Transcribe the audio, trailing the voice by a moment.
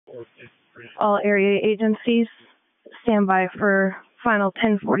All area agencies, stand by for final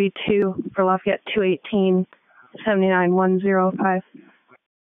 1042 for Lafayette 218, 79105.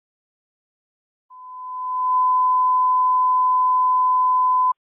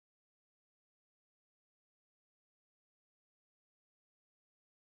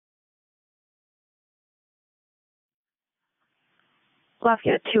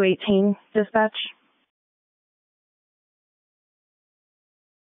 Lafayette 218, dispatch.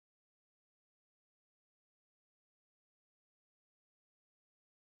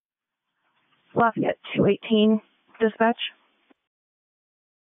 Lafayette 218, dispatch.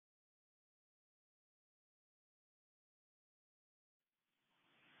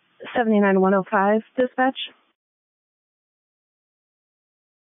 $79,105, dispatch.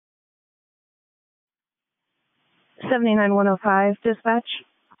 $79,105, dispatch.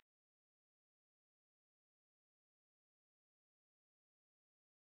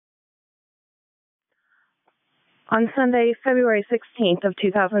 On Sunday, February 16th of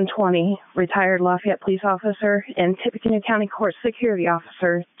 2020, retired Lafayette police officer and Tippecanoe County Court security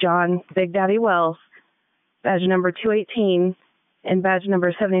officer John Big Daddy Wells, badge number 218 and badge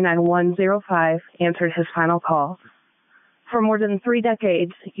number 79105, answered his final call. For more than 3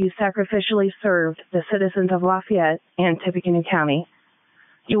 decades, you sacrificially served the citizens of Lafayette and Tippecanoe County.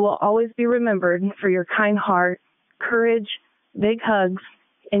 You will always be remembered for your kind heart, courage, big hugs,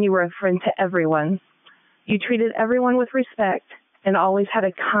 and you were a friend to everyone. You treated everyone with respect and always had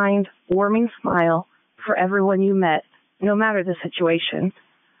a kind, warming smile for everyone you met, no matter the situation.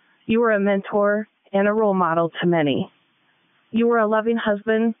 You were a mentor and a role model to many. You were a loving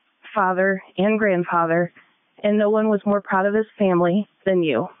husband, father, and grandfather, and no one was more proud of his family than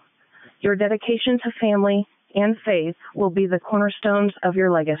you. Your dedication to family and faith will be the cornerstones of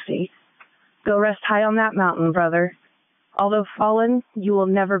your legacy. Go rest high on that mountain, brother. Although fallen, you will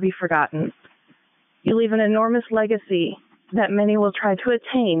never be forgotten. You leave an enormous legacy that many will try to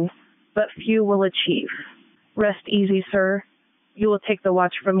attain, but few will achieve. Rest easy, sir. You will take the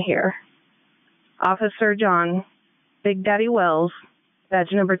watch from here. Officer John Big Daddy Wells,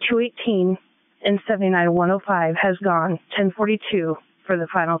 badge number 218 and 79105, has gone 1042 for the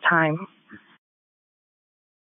final time.